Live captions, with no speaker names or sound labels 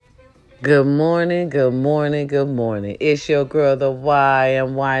Good morning, good morning, good morning. It's your girl, the why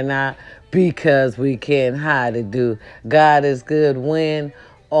and why not? Because we can't hide it, dude. God is good when?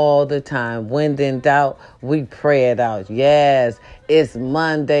 All the time. When in doubt, we pray it out. Yes, it's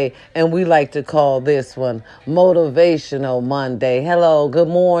Monday, and we like to call this one Motivational Monday. Hello, good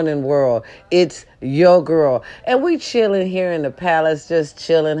morning, world. It's your girl. And we chilling here in the palace, just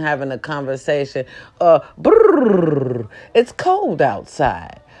chilling, having a conversation. It's cold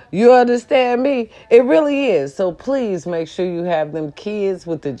outside. You understand me? It really is. So please make sure you have them kids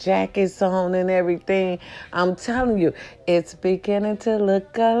with the jackets on and everything. I'm telling you, it's beginning to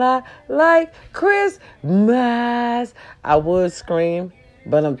look a lot like Christmas. I would scream,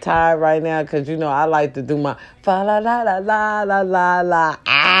 but I'm tired right now because, I like to do my fa la la la la la la la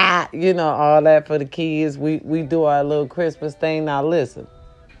ah, all that for the kids. We do our little Christmas thing. Now listen.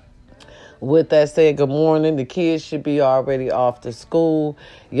 With that said, good morning. The kids should be already off to school.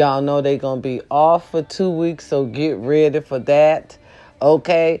 Y'all know they're going to be off for 2 weeks, so get ready for that.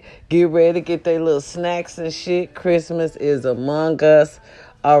 Okay? Get ready, get their little snacks and shit. Christmas is among us.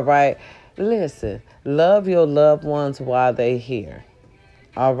 All right? Listen, love your loved ones while they're here.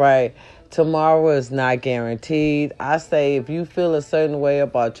 All right? Tomorrow is not guaranteed. I say if you feel a certain way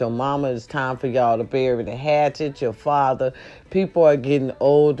about your mama, it's time for y'all to bury the hatchet. Your father. People are getting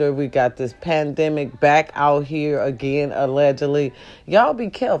older. We got this pandemic back out here again, allegedly. Y'all be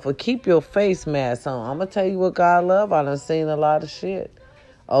careful. Keep your face mask on. I'm going to tell you what God love. I done seen a lot of shit.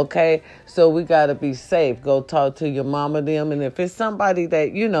 Okay? So we got to be safe. Go talk to your mama, them. And if it's somebody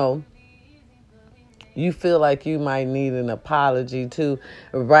that, you feel like you might need an apology to,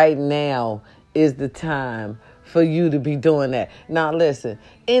 right now is the time for you to be doing that. Now, listen,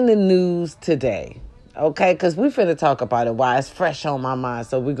 in the news today, okay, because we finna talk about it, why it's fresh on my mind,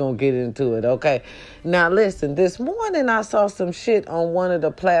 so we're going to get into it, okay? Now, listen, this morning I saw some shit on one of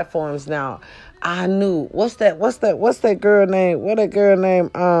the platforms. Now, I knew, what's that girl name? What that girl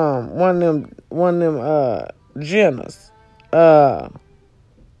name? One of them, Jenners.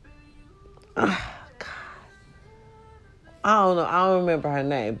 I don't know. I don't remember her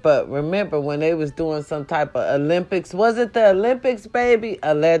name. But remember when they was doing some type of Olympics. Was it the Olympics, baby?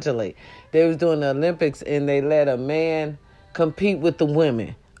 Allegedly. They was doing the Olympics and they let a man compete with the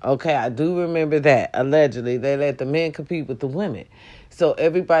women. Okay, I do remember that. Allegedly, they let the men compete with the women. So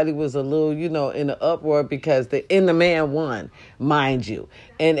everybody was a little, in the uproar because the man won, mind you.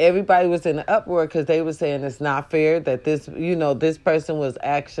 And everybody was in the uproar because they were saying it's not fair that this person was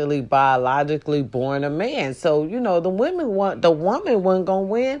actually biologically born a man. So, the woman wasn't going to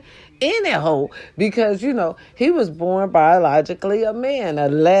win anyhow because, he was born biologically a man,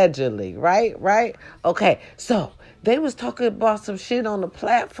 allegedly, right? Right? Okay, so they was talking about some shit on the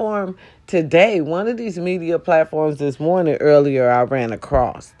platform today. One of these media platforms this morning earlier I ran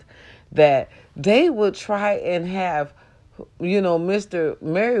across that they would try and have, Mr.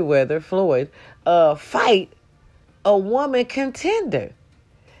 Merriweather, Floyd, fight a woman contender.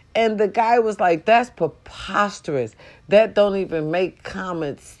 And the guy was like, that's preposterous. That don't even make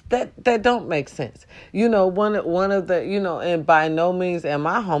comments. That don't make sense. One of the, and by no means am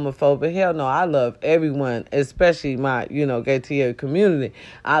I homophobic. Hell no, I love everyone, especially my, gay community.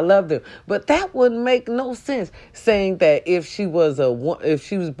 I love them. But that wouldn't make no sense saying that if she was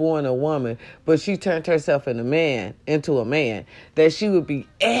born a woman, but she turned herself into a man, that she would be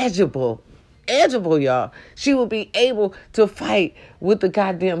edgeable, y'all. She will be able to fight with the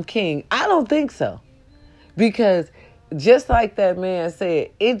goddamn king. I don't think so. Because just like that man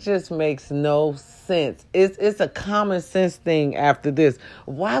said, it just makes no sense. It's a common sense thing after this.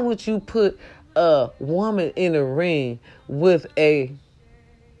 Why would you put a woman in a ring with a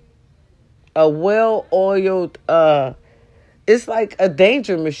well-oiled, it's like a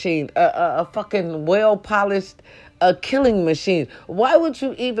danger machine, a fucking well-polished killing machine? Why would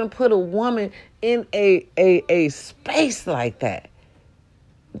you even put a woman in a space like that?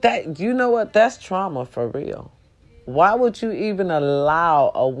 That, you know what? That's trauma for real. Why would you even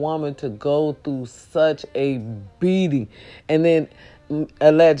allow a woman to go through such a beating? And then,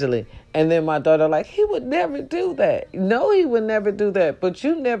 allegedly, and then my daughter like, he would never do that. No, he would never do that. But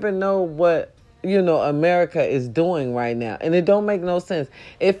you never know what, America is doing right now. And it don't make no sense.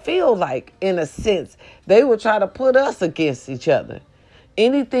 It feels like, in a sense, they would try to put us against each other.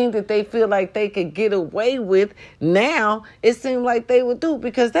 Anything that they feel like they could get away with now, it seems like they would do,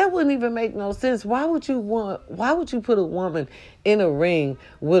 because that wouldn't even make no sense. Why would you put a woman in a ring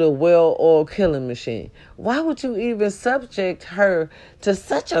with a well-oiled killing machine? Why would you even subject her to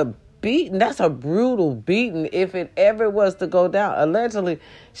such a beating? That's a brutal beating. If it ever was to go down, allegedly,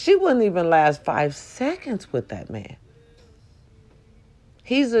 she wouldn't even last 5 seconds with that man.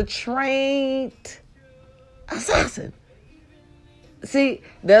 He's a trained assassin. See,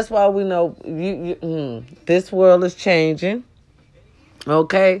 that's why we know this world is changing.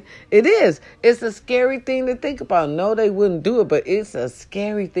 Okay? It is. It's a scary thing to think about. No, they wouldn't do it, but it's a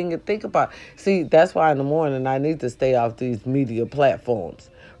scary thing to think about. See, that's why in the morning I need to stay off these media platforms.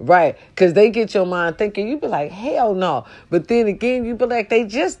 Right? Because they get your mind thinking. You be like, hell no. But then again, you be like, they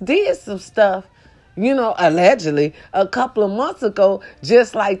just did some stuff, allegedly a couple of months ago,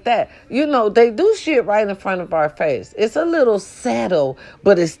 just like that. They do shit right in front of our face. It's a little subtle,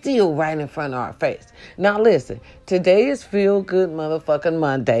 but it's still right in front of our face. Now listen, today is Feel Good Motherfucking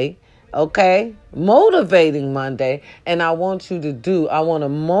Monday. Okay? Motivating Monday. And I want to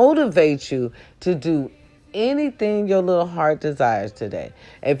motivate you to do anything your little heart desires today.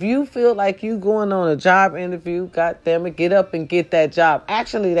 If you feel like you going on a job interview, goddamn it, get up and get that job.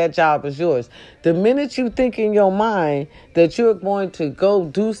 Actually, that job is yours. The minute you think in your mind that you're going to go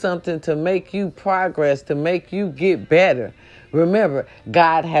do something to make you progress, to make you get better, remember,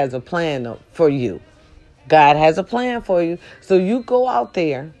 God has a plan for you. God has a plan for you. So you go out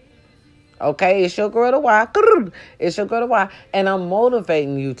there. Okay, it's your girl to why. It's your girl to why. And I'm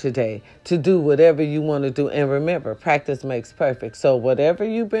motivating you today to do whatever you want to do. And remember, practice makes perfect. So whatever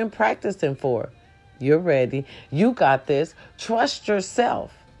you've been practicing for, you're ready. You got this. Trust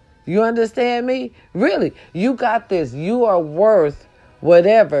yourself. You understand me? Really, you got this. You are worth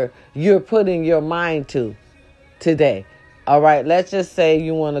whatever you're putting your mind to today. All right, let's just say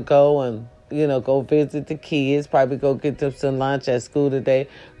you want to go and go visit the kids, probably go get them some lunch at school today.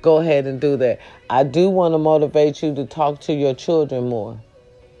 Go ahead and do that. I do want to motivate you to talk to your children more.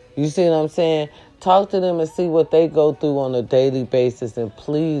 You see what I'm saying? Talk to them and see what they go through on a daily basis. And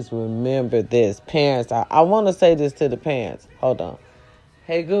please remember this. Parents, I want to say this to the parents. Hold on.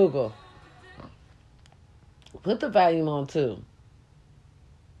 Hey, Google, put the volume on too.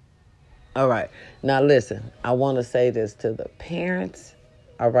 All right. Now listen, I want to say this to the parents.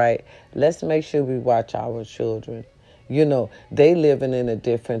 All right, let's make sure we watch our children. They living in a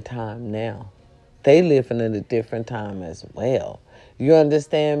different time now. They living in a different time as well. You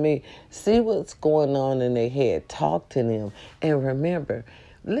understand me? See what's going on in their head. Talk to them. And remember,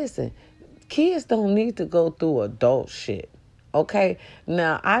 listen, kids don't need to go through adult shit. Okay?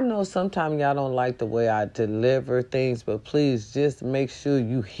 Now, I know sometimes y'all don't like the way I deliver things, but please just make sure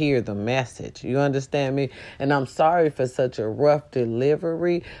you hear the message. You understand me? And I'm sorry for such a rough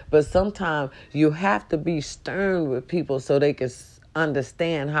delivery, but sometimes you have to be stern with people so they can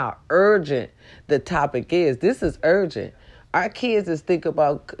understand how urgent the topic is. This is urgent. Our kids is thinking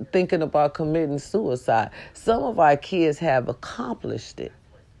about committing suicide. Some of our kids have accomplished it.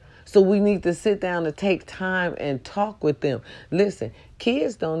 So we need to sit down and take time and talk with them. Listen,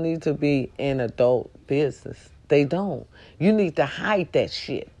 kids don't need to be in adult business. They don't. You need to hide that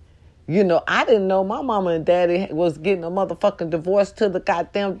shit. I didn't know my mama and daddy was getting a motherfucking divorce till the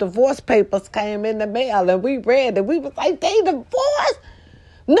goddamn divorce papers came in the mail and we read it. We was like, they divorced?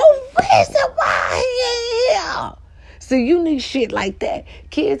 No reason why he ain't here. See, you need shit like that.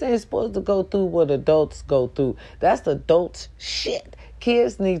 Kids ain't supposed to go through what adults go through. That's adults shit.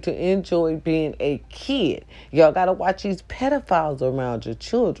 Kids need to enjoy being a kid. Y'all got to watch these pedophiles around your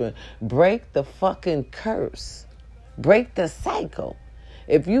children. Break the fucking curse. Break the cycle.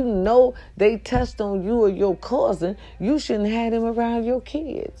 If you know they touched on you or your cousin, you shouldn't have them around your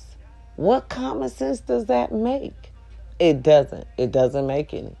kids. What common sense does that make? It doesn't. It doesn't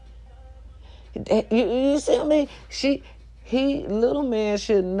make any. You see me? Little man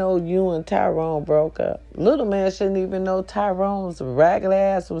shouldn't know you and Tyrone broke up. Little man shouldn't even know Tyrone's ragged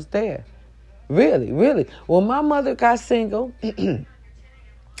ass was there. Really, really. When my mother got single,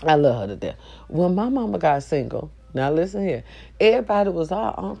 I love her to death. When my mama got single, now listen here, everybody was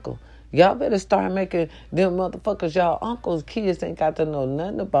our uncle. Y'all better start making them motherfuckers y'all uncles. Kids ain't got to know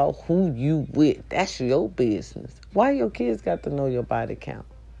nothing about who you with. That's your business. Why your kids got to know your body count?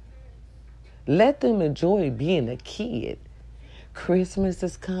 Let them enjoy being a kid. Christmas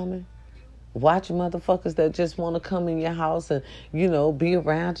is coming. Watch motherfuckers that just want to come in your house and, be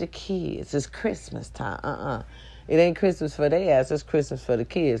around your kids. It's Christmas time. It ain't Christmas for their ass. It's Christmas for the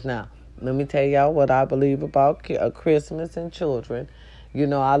kids. Now, let me tell y'all what I believe about Christmas and children.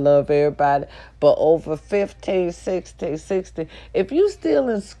 I love everybody. But over 15, 16, 60, if you still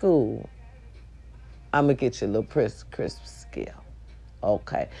in school, I'm going to get you a little Christmas gift.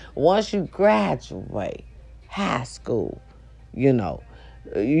 Okay. Once you graduate high school,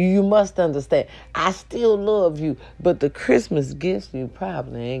 you must understand, I still love you, but the Christmas gifts you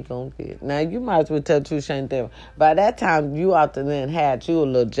probably ain't going to get. Now, you might as well tell you, Shane, by that time, you out there and had you a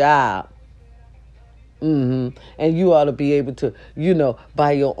little job. And you ought to be able to,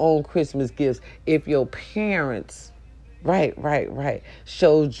 buy your own Christmas gifts if your parents, right,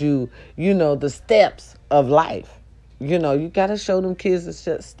 showed you, the steps of life. You got to show them kids the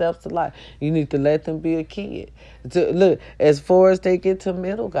steps of life. You need to let them be a kid. Look, as far as they get to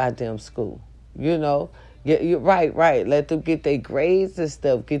middle goddamn school, you're right. Let them get their grades and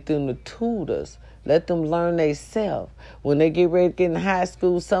stuff. Get them the tutors. Let them learn themselves. When they get ready to get in high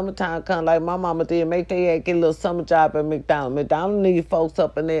school, summertime come like my mama did. Make their get a little summer job at McDonald's. McDonald's need folks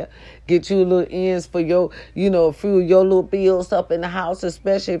up in there. Get you a little ends for your, a few of your little bills up in the house,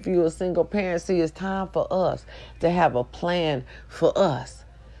 especially if you're a single parent. See, it's time for us to have a plan for us.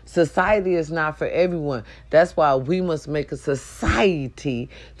 Society is not for everyone. That's why we must make a society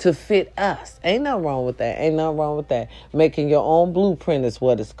to fit us. Ain't nothing wrong with that. Making your own blueprint is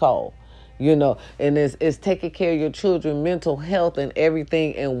what it's called. And it's taking care of your children, mental health, and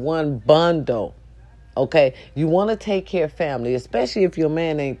everything in one bundle. Okay? You want to take care of family, especially if your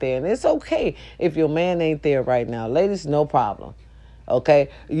man ain't there. And it's okay if your man ain't there right now. Ladies, no problem. Okay?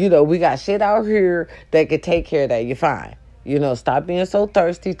 We got shit out here that can take care of that. You're fine. Stop being so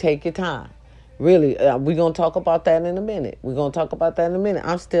thirsty. Take your time. Really, we're going to talk about that in a minute.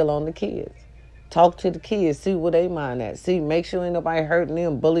 I'm still on the kids. Talk to the kids, see where they mind at. See, make sure ain't nobody hurting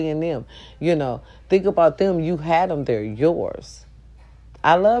them, bullying them. Think about them. You had them, they're yours.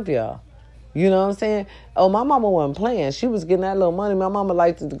 I love y'all. You know what I'm saying? Oh, my mama wasn't playing. She was getting that little money. My mama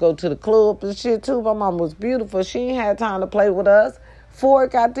liked to go to the club and shit, too. My mama was beautiful. She ain't had time to play with us. 4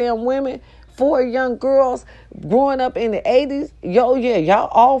 goddamn women, 4 young girls growing up in the 80s. Y'all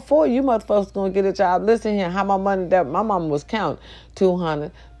all 4, you motherfuckers gonna get a job. Listen here, how my money that my mama was counting.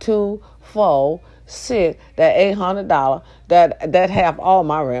 200, 2, 4, 6, that $800, that half all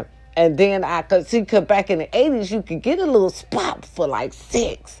my rent. And then I could see, cause back in the 80s, you could get a little spot for like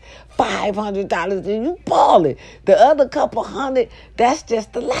 $500, and you ball it. The other couple hundred, that's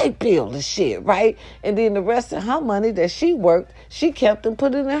just the light bill and shit, right? And then the rest of her money that she worked, she kept and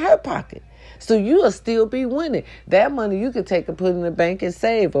put it in her pocket. So you'll still be winning. That money you could take and put in the bank and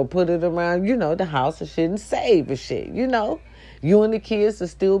save, or put it around, the house and shit, and save and shit, You and the kids will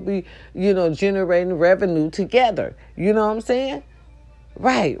still be, generating revenue together. You know what I'm saying?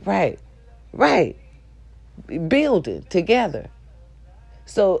 Right. Building together.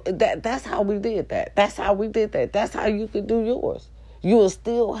 So that's how we did that. That's how you could do yours. You will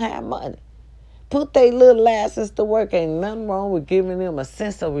still have money. Put their little asses to work. Ain't nothing wrong with giving them a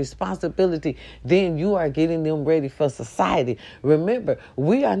sense of responsibility. Then you are getting them ready for society. Remember,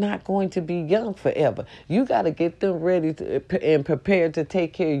 we are not going to be young forever. You got to get them ready and prepared to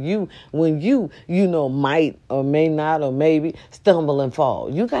take care of you when you might or may not or maybe stumble and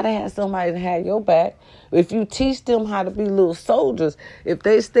fall. You got to have somebody to have your back. If you teach them how to be little soldiers, if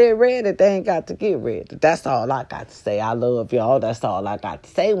they stay ready, they ain't got to get ready. That's all I got to say. I love y'all. That's all I got to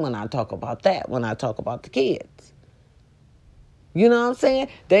say when I talk about that, when I talk about the kids. You know what I'm saying?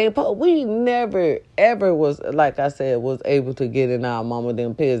 We never, ever was, like I said, was able to get in our mama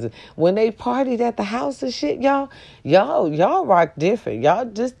them business. When they partied at the house and shit, y'all rock different. Y'all,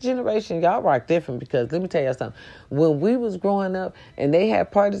 this generation, y'all rock different, because let me tell you something. When we was growing up and they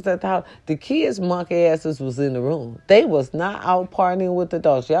had parties at the house, the kids' monkey asses was in the room. They was not out partying with the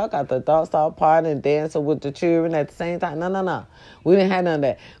adults. Y'all got the adults out partying and dancing with the children at the same time. No. We didn't have none of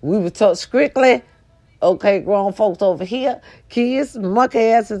that. We were taught strictly, okay, grown folks over here, kids, monkey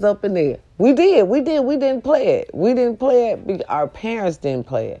asses up in there. We did. We didn't play it. Our parents didn't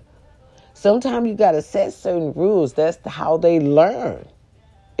play it. Sometimes you got to set certain rules. That's how they learn.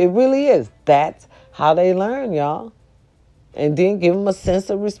 It really is. That's how they learn, y'all. And then give them a sense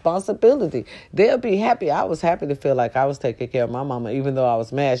of responsibility. They'll be happy. I was happy to feel like I was taking care of my mama, even though I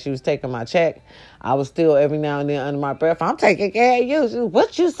was mad. She was taking my check. I was still every now and then under my breath, I'm taking care of you. She was,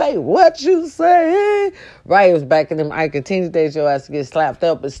 what you say? Right, it was back in them I continue days your ass to get slapped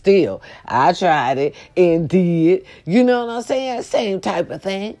up, but still, I tried it and did. You know what I'm saying? Same type of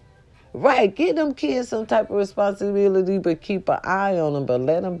thing. Right, give them kids some type of responsibility, but keep an eye on them, but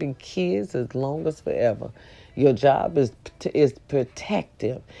let them be kids as long as forever. Your job is protect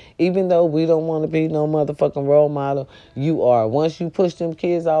them. Even though we don't want to be no motherfucking role model, you are. Once you push them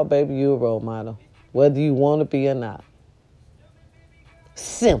kids out, baby, you're a role model. Whether you want to be or not.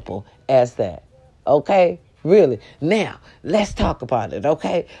 Simple as that. Okay? Really. Now, let's talk about it,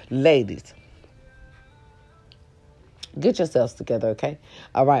 okay? Ladies, get yourselves together, okay?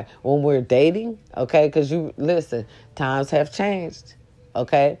 All right. When we're dating, okay? Because listen, times have changed.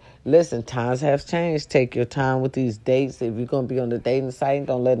 Okay? Listen, times have changed. Take your time with these dates. If you're going to be on the dating site,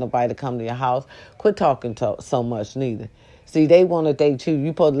 don't let nobody come to your house. Quit talking so much neither. See, they want to date you. You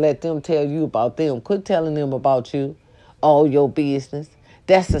supposed to let them tell you about them. Quit telling them about you, all your business.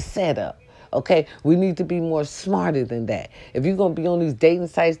 That's a setup. Okay, we need to be more smarter than that. If you're going to be on these dating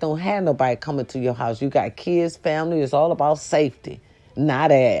sites, don't have nobody coming to your house. You got kids, family. It's all about safety,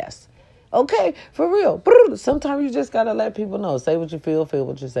 not ass. Okay, for real. Sometimes you just got to let people know. Say what you feel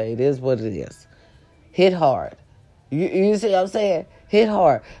what you say. It is what it is. Hit hard. You see what I'm saying? Hit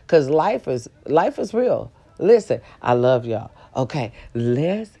hard. Because life is real. Listen, I love y'all. Okay,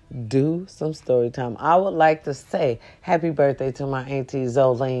 let's do some story time. I would like to say happy birthday to my auntie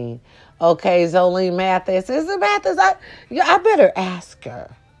Zolene. Okay, Zolene Mathis. Is it Mathis? I better ask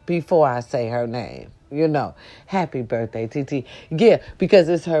her before I say her name. Happy birthday, TT. Yeah, because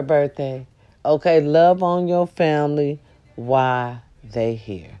it's her birthday. Okay, love on your family while they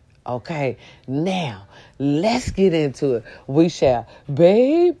here. Okay, now let's get into it. We shall.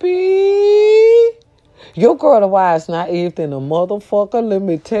 Baby, your girl the wise naive than a motherfucker. Let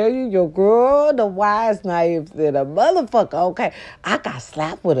me tell you, your girl the wise naive than a motherfucker. Okay, I got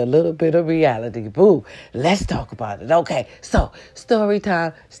slapped with a little bit of reality. Boo, let's talk about it. Okay, so story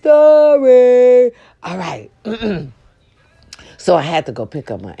time. Story. All right. So I had to go pick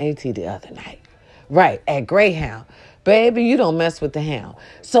up my auntie the other night. Right, at Greyhound. Baby, you don't mess with the hound.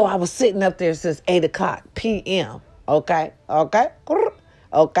 So I was sitting up there since 8 o'clock p.m. Okay,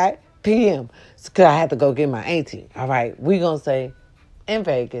 p.m. Because I had to go get my auntie. All right, we going to say in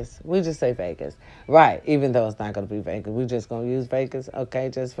Vegas. We just say Vegas. Right, even though it's not going to be Vegas. We just going to use Vegas, okay,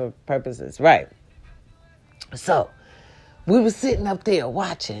 just for purposes. Right. So we were sitting up there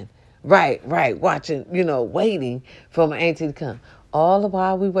watching. Right, watching, waiting for my auntie to come. All the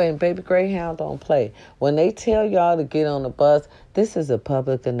while we waiting, baby, Greyhound don't play. When they tell y'all to get on the bus, this is a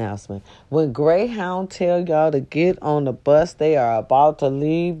public announcement. When Greyhound tell y'all to get on the bus, they are about to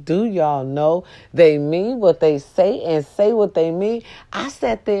leave. Do y'all know they mean what they say and say what they mean? I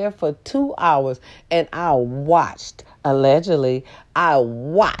sat there for 2 hours and I watched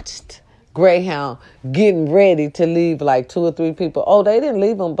Greyhound getting ready to leave like 2 or 3 people. Oh, they didn't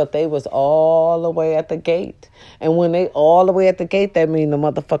leave them, but they was all the way at the gate. And when they all the way at the gate, that means the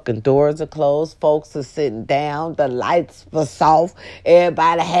motherfucking doors are closed. Folks are sitting down. The lights were soft.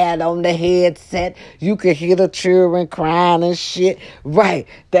 Everybody had on the headset. You could hear the children crying and shit. Right.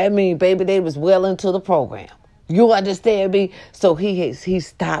 That means, baby, they was well into the program. You understand me? So he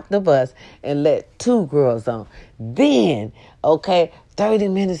stopped the bus and let 2 girls on. Then, 30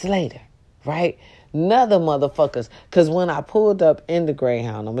 minutes later, right? Another motherfuckers. Because when I pulled up in the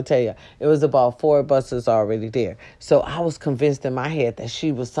Greyhound, I'm going to tell you, it was about 4 buses already there. So I was convinced in my head that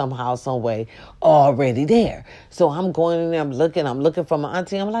she was somehow, some way already there. So I'm going in there, I'm looking for my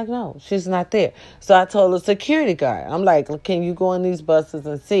auntie. I'm like, no, she's not there. So I told the security guard, I'm like, can you go in these buses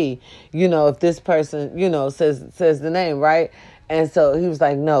and see, if this person, says the name, right? And so he was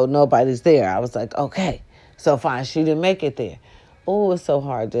like, no, nobody's there. I was like, okay. So fine, she didn't make it there. Oh, it's so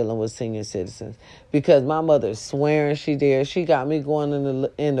hard dealing with senior citizens because my mother's swearing she there. She got me going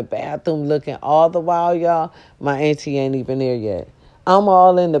in the bathroom looking all the while, y'all. My auntie ain't even there yet. I'm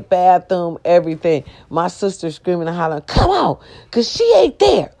all in the bathroom, everything. My sister screaming and hollering, come on, because she ain't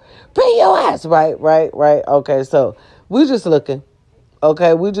there. Bring your ass. Right. Okay, so we just looking.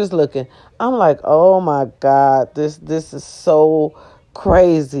 I'm like, oh, my God, this is so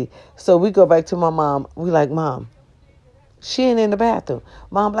crazy. So we go back to my mom. We like, Mom, she ain't in the bathroom.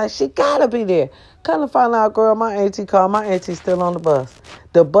 Mom like, she gotta be there. Come to find out, girl, my auntie called. My auntie's still on the bus.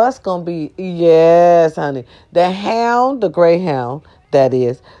 The bus gonna be, yes, honey. The Greyhound, that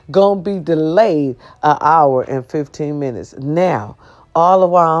is, gonna be delayed 1 hour and 15 minutes. Now, all the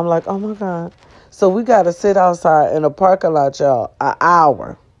while, I'm like, oh my God. So we gotta sit outside in a parking lot, y'all, 1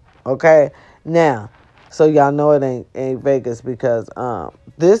 hour. Okay? Now, so y'all know it ain't Vegas because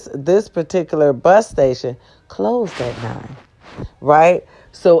this particular bus station closed at 9, right?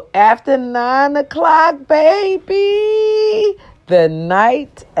 So after 9 o'clock, baby, the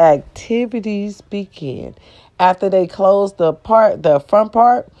night activities begin. After they closed the front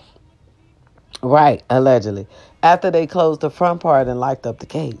part, right, allegedly. After they closed the front part and locked up the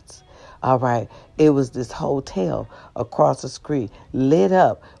gates, all right, it was this hotel across the street lit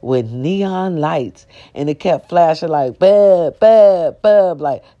up with neon lights. And it kept flashing like, bub, bub, bub,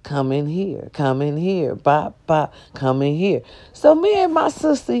 like, come in here, bop, bop, come in here. So me and my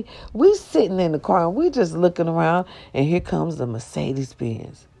sister, we sitting in the car and we just looking around. And here comes the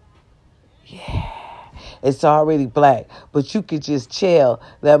Mercedes-Benz. Yeah. It's already black, but you could just tell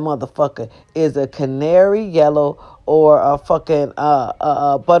that motherfucker is a canary yellow or a fucking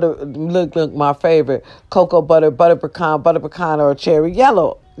butter. Look, my favorite cocoa butter pecan, or a cherry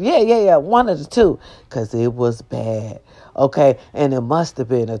yellow. Yeah, one of the two, cause it was bad. Okay, and it must have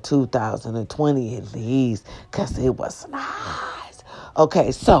been a 2020 at least, because it was nice.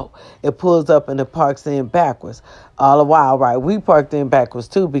 Okay, so it pulls up and it parks in backwards. All the while, right? We parked in backwards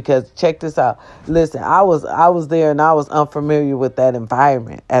too, because check this out. Listen, I was there and I was unfamiliar with that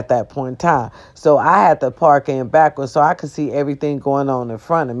environment at that point in time. So I had to park in backwards so I could see everything going on in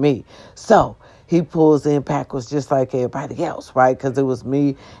front of me. So he pulls in backwards just like everybody else, right? Because it was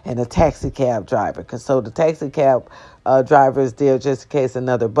me and a taxi cab driver. So the taxi cab driver is there just in case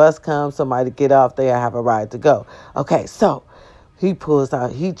another bus comes, somebody get off there, have a ride to go. Okay, so he pulls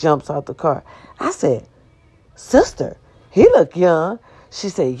out, he jumps out the car. I said, sister, he look young. She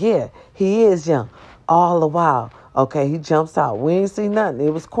said, yeah, he is young. All the while, okay, he jumps out. We ain't see nothing.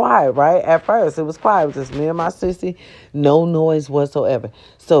 It was quiet, right? At first, it was quiet. It was just me and my sissy. No noise whatsoever.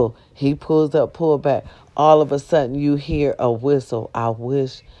 So he pulls up, pull back. All of a sudden, you hear a whistle. I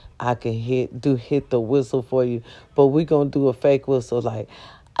wish I could hit the whistle for you, but we gonna do a fake whistle like,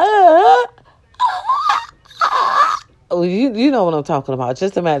 Oh, you know what I'm talking about.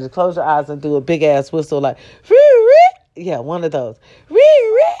 Just imagine, close your eyes and do a big ass whistle like, yeah, one of those.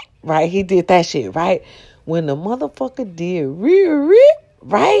 Right? He did that shit, right? When the motherfucker did,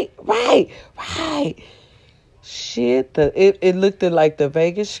 right. Shit, it looked like the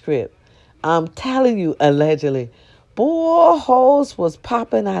Vegas Strip. I'm telling you, allegedly. Boy, hoes was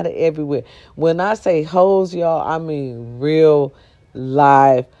popping out of everywhere. When I say hoes, y'all, I mean real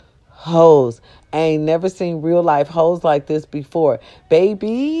live hoes. I ain't never seen real life hoes like this before.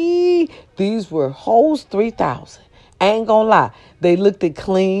 Baby, these were hoes 3,000. I ain't gonna lie. They looked it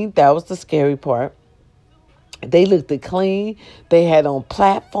clean. That was the scary part. They looked it clean. They had on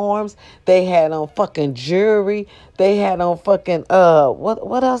platforms. They had on fucking jewelry. They had on fucking,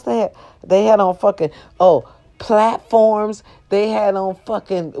 what else they had? They had on fucking, platforms. They had on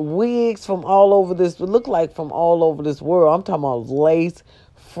fucking wigs from all over this, look like from all over this world. I'm talking about lace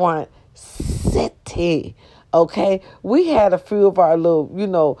front city. Okay, we had a few of our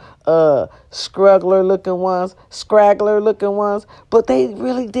little, scraggler looking ones, but they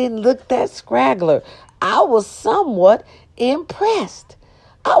really didn't look that scraggler. I was somewhat impressed.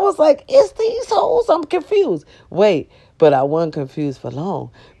 I was like, it's these hoes. I'm confused. Wait, but I wasn't confused for long,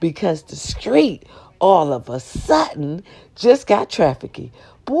 because the street all of a sudden just got trafficky.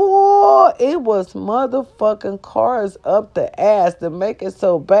 Boy, it was motherfucking cars up the ass to make it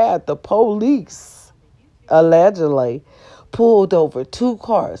so bad. The police allegedly pulled over 2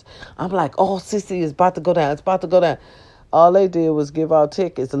 cars. I'm like, oh, sissy, it's about to go down. It's about to go down. All they did was give out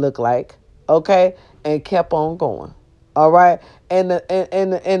tickets, look like, okay, and kept on going. All right, and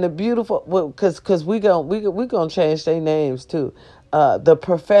the beautiful, because we gonna change their names too. The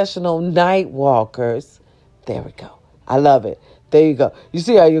professional night walkers. There we go. I love it. There you go. You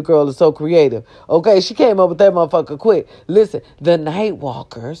see how your girl is so creative. Okay, she came up with that motherfucker quick. Listen, the night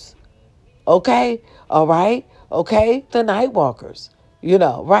walkers. Okay, all right. Okay, the night walkers.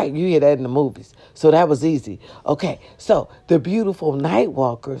 Right? You hear that in the movies. So that was easy. Okay, so the beautiful night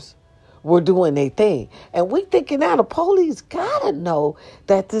walkers were doing their thing. And we thinking now the police gotta know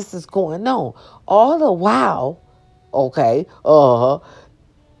that this is going on. All the while, okay,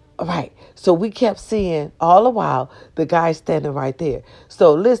 right. So we kept seeing all the while the guy standing right there.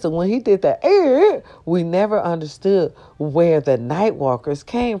 So listen, when he did that, we never understood where the night walkers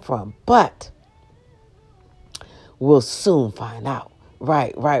came from. But we'll soon find out.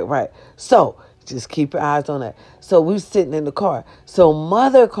 Right. So just keep your eyes on that. So we sitting in the car. So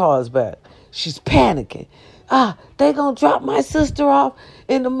mother calls back. She's panicking. They gonna drop my sister off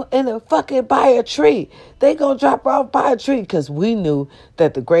in the fucking by a tree. They gonna drop her off by a tree, because we knew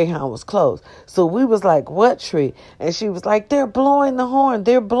that the Greyhound was closed. So we was like, what tree? And she was like, they're blowing the horn.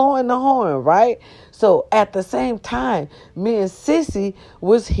 They're blowing the horn, right? So at the same time, me and Sissy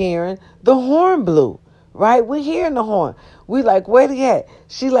was hearing the horn blew. Right? We hearing the horn. We like, where they at?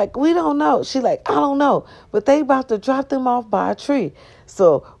 She like, we don't know. She like, I don't know. But they about to drop them off by a tree.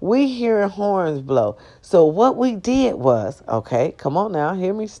 So we hearing horns blow. So what we did was, okay, come on now,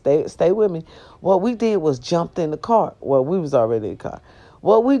 hear me, stay with me. What we did was jumped in the car. Well, we was already in the car.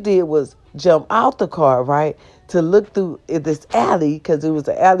 What we did was jump out the car, right, to look through this alley, because it was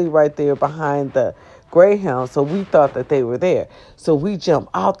an alley right there behind the Greyhound. So we thought that they were there. So we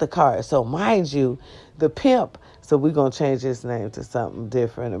jumped out the car. So mind you, the pimp, so we're going to change his name to something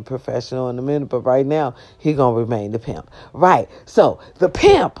different and professional in a minute, but right now, he going to remain the pimp. Right. So the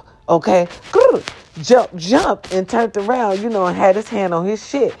pimp, Okay? Jumped and turned around, and had his hand on his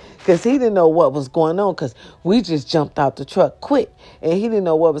shit. Because he didn't know what was going on, because we just jumped out the truck quick. And he didn't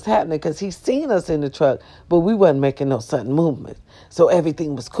know what was happening because he seen us in the truck, but we wasn't making no sudden movements. So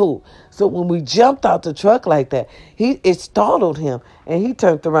everything was cool. So when we jumped out the truck like that, it startled him. And he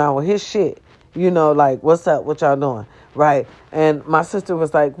turned around with his shit. Like, what's up? What y'all doing? Right? And my sister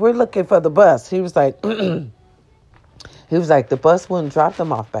was like, we're looking for the bus. He was like, the bus wouldn't drop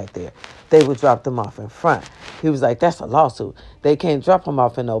them off back there. They would drop them off in front. He was like, that's a lawsuit. They can't drop them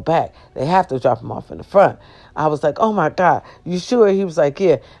off in no back. They have to drop them off in the front. I was like, oh my God, you sure? He was like,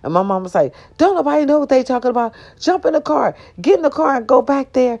 yeah. And my mom was like, don't nobody know what they talking about. Jump in the car, get in the car and go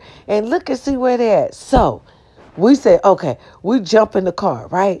back there and look and see where they're at. So we said, okay, we jump in the car,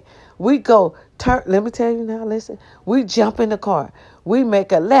 right? We go turn. Let me tell you now, listen. We jump in the car. We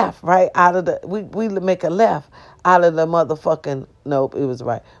make a left, right, we make a left out of the motherfucking, nope, it was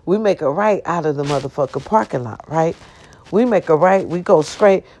right. We make a right out of the motherfucking parking lot, right? We make a right, we go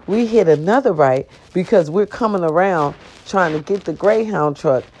straight. We hit another right because we're coming around trying to get the Greyhound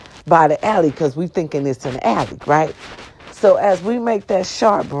truck by the alley because we thinking it's an alley, right? So as we make that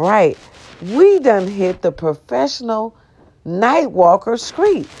sharp right, we done hit the professional night walker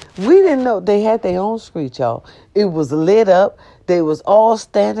street. We didn't know they had their own street, y'all. It was lit up. They was all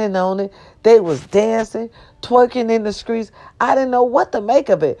standing on it. They was dancing, twerking in the streets. I didn't know what to make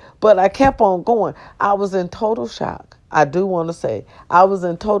of it, but I kept on going. I was in total shock. I do want to say I was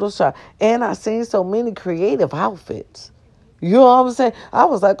in total shock. And I seen so many creative outfits. You know what I'm saying? I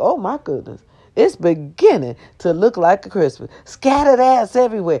was like, oh my goodness. It's beginning to look like a Christmas. Scattered ass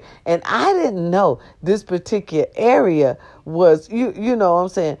everywhere. And I didn't know this particular area was, you know what I'm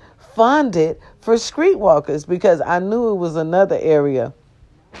saying, funded for streetwalkers, because I knew it was another area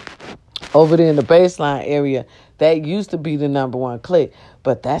over there in the baseline area that used to be the number one clique.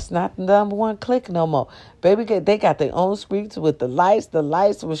 But that's not the number one clique no more. Baby, they got their own streets with the lights. The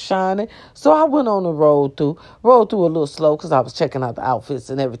lights were shining. So I went on the road through a little slow because I was checking out the outfits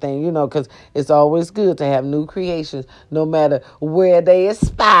and everything, because it's always good to have new creations no matter where they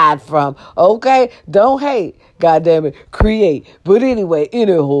inspired from. Okay? Don't hate. God damn it. Create. But anyway,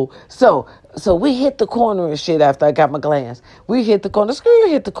 anywho, so we hit the corner and shit after I got my glance. We hit the corner.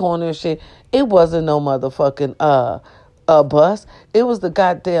 Hit the corner and shit. It wasn't no motherfucking bus. It was the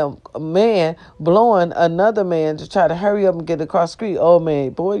goddamn man blowing another man to try to hurry up and get across the street. Oh man,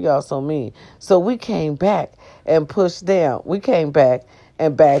 boy, y'all so mean. So we came back and pushed down. We came back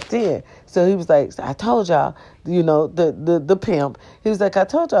and backed in. So he was like, I told y'all, the pimp. He was like, I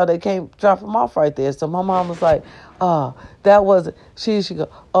told y'all they can't drop him off right there. So my mom was like, oh, that wasn't. She go,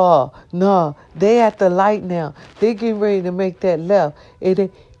 oh, no, they at the light now. They getting ready to make that left.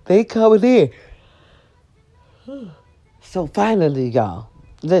 And they coming in. So finally, y'all,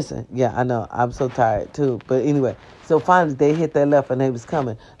 listen, yeah, I know, I'm so tired too. But anyway, so finally they hit that left and they was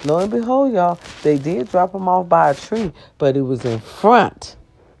coming. Lo and behold, y'all, they did drop them off by a tree, but it was in front.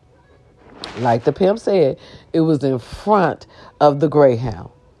 Like the pimp said, it was in front of the Greyhound.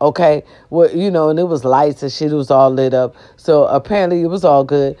 Okay? Well, and it was lights and shit. It was all lit up. So apparently it was all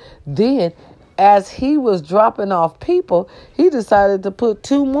good. Then, as he was dropping off people, he decided to put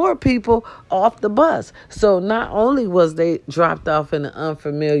 2 more people off the bus. So not only was they dropped off in an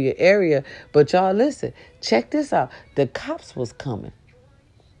unfamiliar area, but y'all listen, check this out. The cops was coming.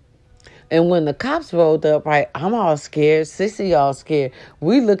 And when the cops rolled up, right, I'm all scared. Sissy all scared.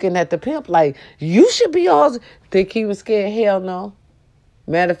 We looking at the pimp like, you should be all... Think he was scared? Hell no.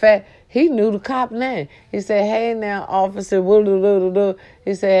 Matter of fact, he knew the cop name. He said, hey now, officer, woo-doo-doo-doo-doo.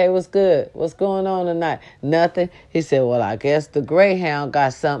 He said, hey, what's good? What's going on tonight? Nothing. He said, well, I guess the Greyhound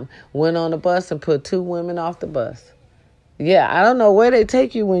got something. Went on the bus and put 2 women off the bus. Yeah, I don't know where they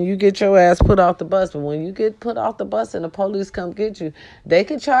take you when you get your ass put off the bus, but when you get put off the bus and the police come get you, they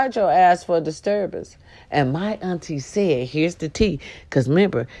can charge your ass for disturbance. And my auntie said, here's the tea, because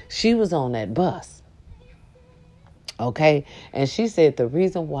remember, she was on that bus. Okay? And she said the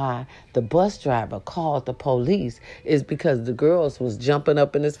reason why the bus driver called the police is because the girls was jumping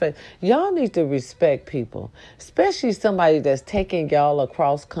up in his face. Y'all need to respect people, especially somebody that's taking y'all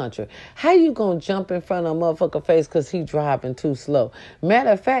across country. How you gonna jump in front of a motherfucker face because he driving too slow?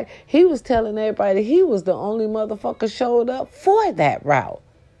 Matter of fact, he was telling everybody he was the only motherfucker showed up for that route.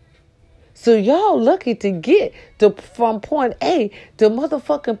 So y'all lucky to get from point A to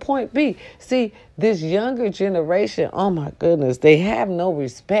motherfucking point B. See, this younger generation, oh my goodness, they have no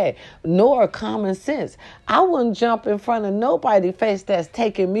respect nor common sense. I wouldn't jump in front of nobody's face that's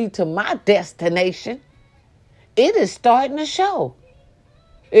taking me to my destination. It is starting to show.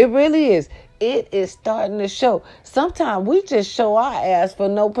 It really is. it is starting to show. Sometimes we just show our ass for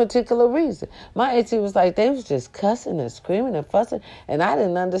no particular reason. My auntie was like, they was just cussing and screaming and fussing, and I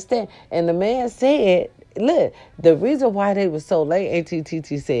didn't understand. And the man said, look, the reason why they were so late, Auntie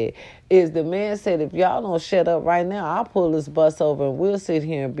TT said, is the man said, if y'all don't shut up right now, I'll pull this bus over and we'll sit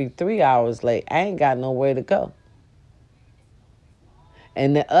here and be 3 hours late. I ain't got nowhere to go.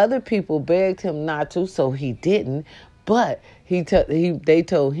 And the other people begged him not to, so he didn't. But they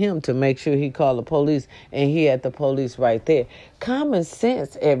told him to make sure he called the police, and he had the police right there. Common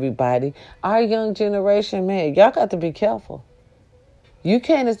sense, everybody. Our young generation, man, y'all got to be careful. You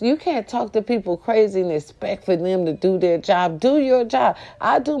can't talk to people crazy and expect for them to do their job. Do your job.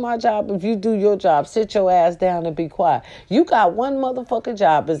 I do my job if you do your job. Sit your ass down and be quiet. You got one motherfucking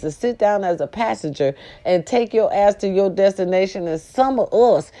job, is to sit down as a passenger and take your ass to your destination, and some of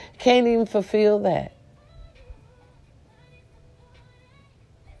us can't even fulfill that.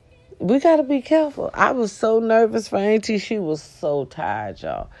 We got to be careful. I was so nervous for Auntie. She was so tired,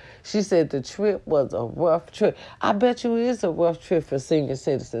 y'all. She said the trip was a rough trip. I bet you it is a rough trip for senior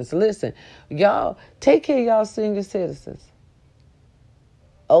citizens. Listen, y'all, take care of y'all senior citizens.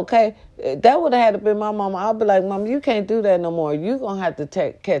 Okay? That would have had to be my mama. I'll be like, Mama, you can't do that no more. You're going to have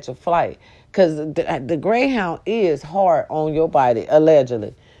to catch a flight. Because the Greyhound is hard on your body,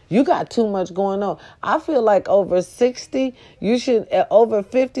 allegedly. You got too much going on. I feel like over 60, you should, over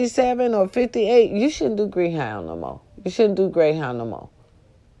 57 or 58, you shouldn't do Greyhound no more. You shouldn't do Greyhound no more.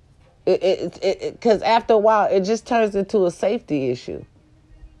 Because after a while, it just turns into a safety issue.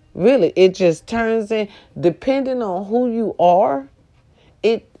 Really, it just turns in, depending on who you are,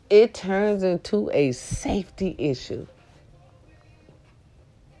 it turns into a safety issue.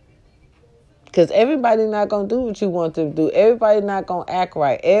 Because everybody not going to do what you want them to do. Everybody not going to act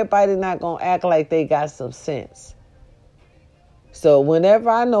right. Everybody not going to act like they got some sense. So whenever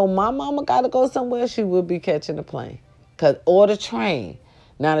I know my mama got to go somewhere, she will be catching the plane. Or the train.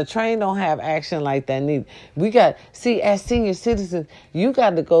 Now, the train don't have action like that neither. As senior citizens, you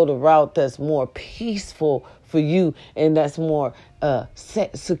got to go the route that's more peaceful for you and that's more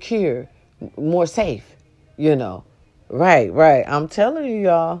secure, more safe, you know. Right. I'm telling you,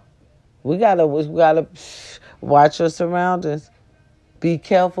 y'all. We gotta watch your surroundings. Be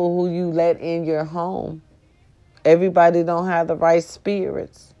careful who you let in your home. Everybody don't have the right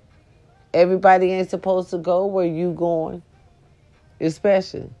spirits. Everybody ain't supposed to go where you going.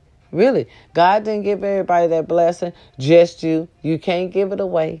 Especially. Really. God didn't give everybody that blessing. Just you. You can't give it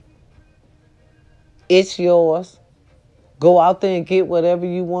away. It's yours. Go out there and get whatever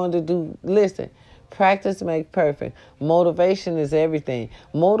you want to do. Listen. Practice makes perfect. Motivation is everything.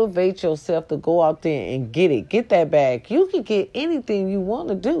 Motivate yourself to go out there and get it. Get that bag. You can get anything you want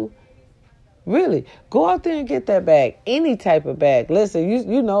to do. Really. Go out there and get that bag. Any type of bag. Listen,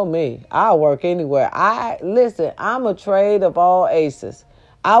 you know me. I'll work anywhere. I'm a trade of all aces.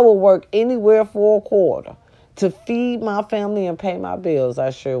 I will work anywhere for a quarter. To feed my family and pay my bills, I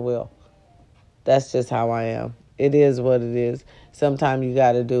sure will. That's just how I am. It is what it is. Sometimes you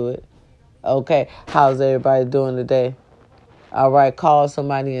got to do it. Okay, how's everybody doing today? All right, call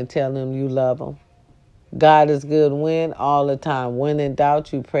somebody and tell them you love them. God is good when? All the time. When in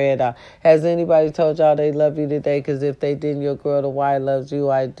doubt, you pray it out. Has anybody told y'all they love you today? Because if they didn't, your girl, the Y loves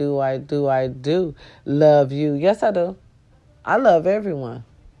you. I do love you. Yes, I do. I love everyone.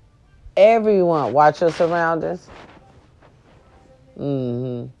 Everyone. Watch your surroundings.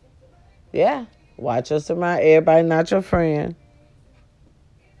 Yeah, watch your surroundings. Everybody not your friend.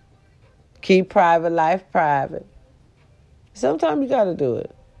 Keep private life private. Sometimes you got to do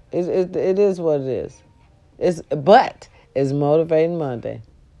it. It is what it is. But it's Motivating Monday.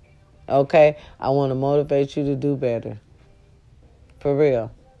 Okay? I want to motivate you to do better. For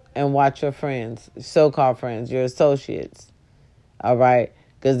real. And watch your friends, so-called friends, your associates. All right?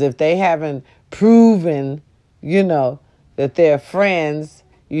 Because if they haven't proven, that they're friends,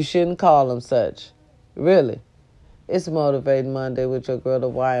 you shouldn't call them such. Really. It's Motivating Monday with your girl, the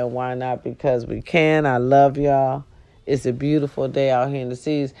Why and Why Not, because we can. I love y'all. It's a beautiful day out here in the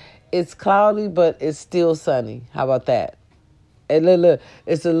seas. It's cloudy, but it's still sunny. How about that? And look,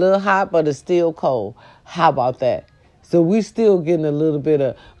 it's a little hot, but it's still cold. How about that? So we still getting a little bit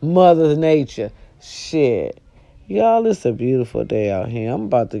of Mother Nature. Shit. Y'all, it's a beautiful day out here. I'm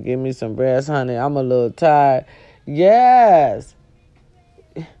about to give me some breast honey. I'm a little tired. Yes.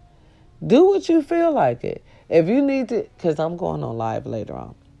 Do what you feel like it. If you need to, because I'm going on live later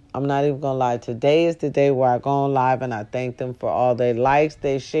on. I'm not even going to lie. Today is the day where I go on live and I thank them for all their likes,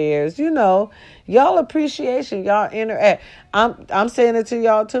 their shares. Y'all appreciation, y'all interact. I'm saying it to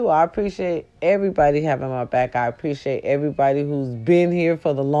y'all too. I appreciate everybody having my back. I appreciate everybody who's been here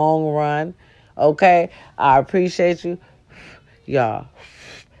for the long run. Okay? I appreciate you. Y'all,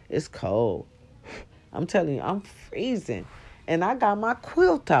 it's cold. I'm telling you, I'm freezing. And I got my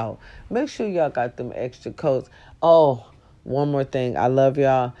quilt out. Make sure y'all got them extra coats. Oh, one more thing. I love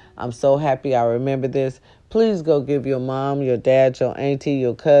y'all. I'm so happy I remember this. Please go give your mom, your dad, your auntie,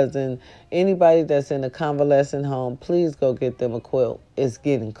 your cousin, anybody that's in a convalescent home, please go get them a quilt. It's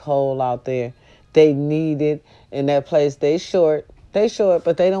getting cold out there. They need it in that place. They short. They short,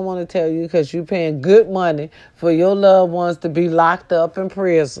 but they don't want to tell you because you're paying good money for your loved ones to be locked up in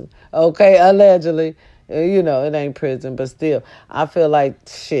prison. Okay, allegedly. You know, it ain't prison, but still, I feel like,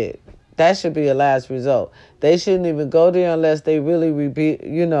 shit, that should be a last result. They shouldn't even go there unless they really,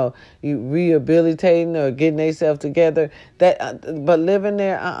 rehabilitating or getting themselves together. But living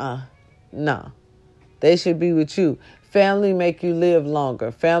there, no. They should be with you. Family make you live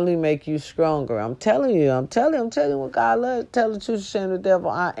longer. Family make you stronger. I'm telling you what God loves. Tell the truth, shame the devil,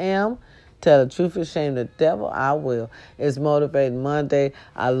 I am. Tell the truth and shame the devil, I will. It's Motivating Monday.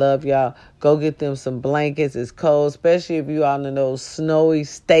 I love y'all. Go get them some blankets. It's cold, especially if you out in those snowy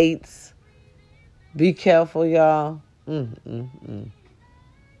states. Be careful, y'all.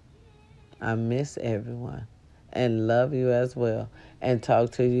 I miss everyone and love you as well. And talk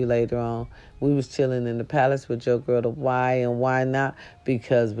to you later on. We was chilling in the palace with your girl, the why and why not?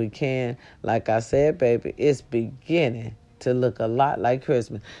 Because we can. Like I said, baby, it's beginning to look a lot like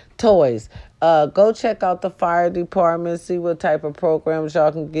Christmas. Toys. Go check out the fire department. See what type of programs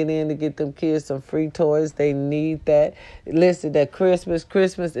y'all can get in to get them kids some free toys. They need that. Listen, that Christmas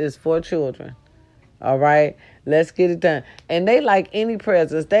is for children. All right, let's get it done. And they like any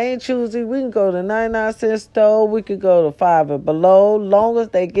presents. They ain't choosy. We can go to 99-cent store. We could go to 5 and below. Long as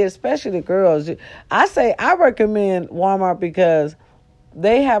they get, especially the girls. I recommend Walmart because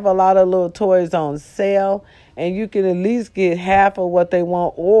they have a lot of little toys on sale. And you can at least get half of what they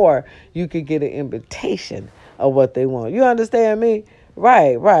want. Or you could get an invitation of what they want. You understand me?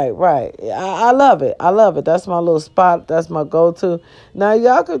 Right. I love it. That's my little spot. That's my go-to. Now,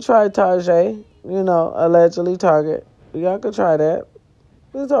 y'all could try Target. Allegedly Target. Y'all could try that.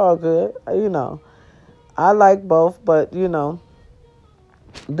 It's all good. I like both, but, the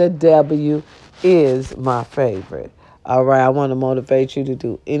W is my favorite. All right, I want to motivate you to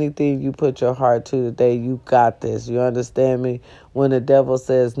do anything you put your heart to today. You got this. You understand me? When the devil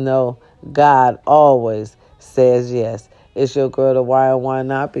says no, God always says yes. It's your girl, the why and why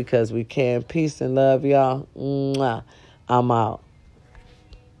not? Because we can. Peace and love, y'all. Mwah. I'm out.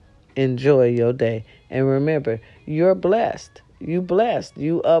 Enjoy your day. And remember, you're blessed. You blessed.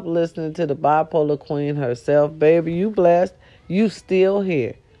 You up listening to the bipolar queen herself. Baby, you blessed. You still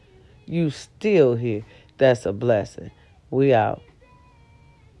here. That's a blessing. We out.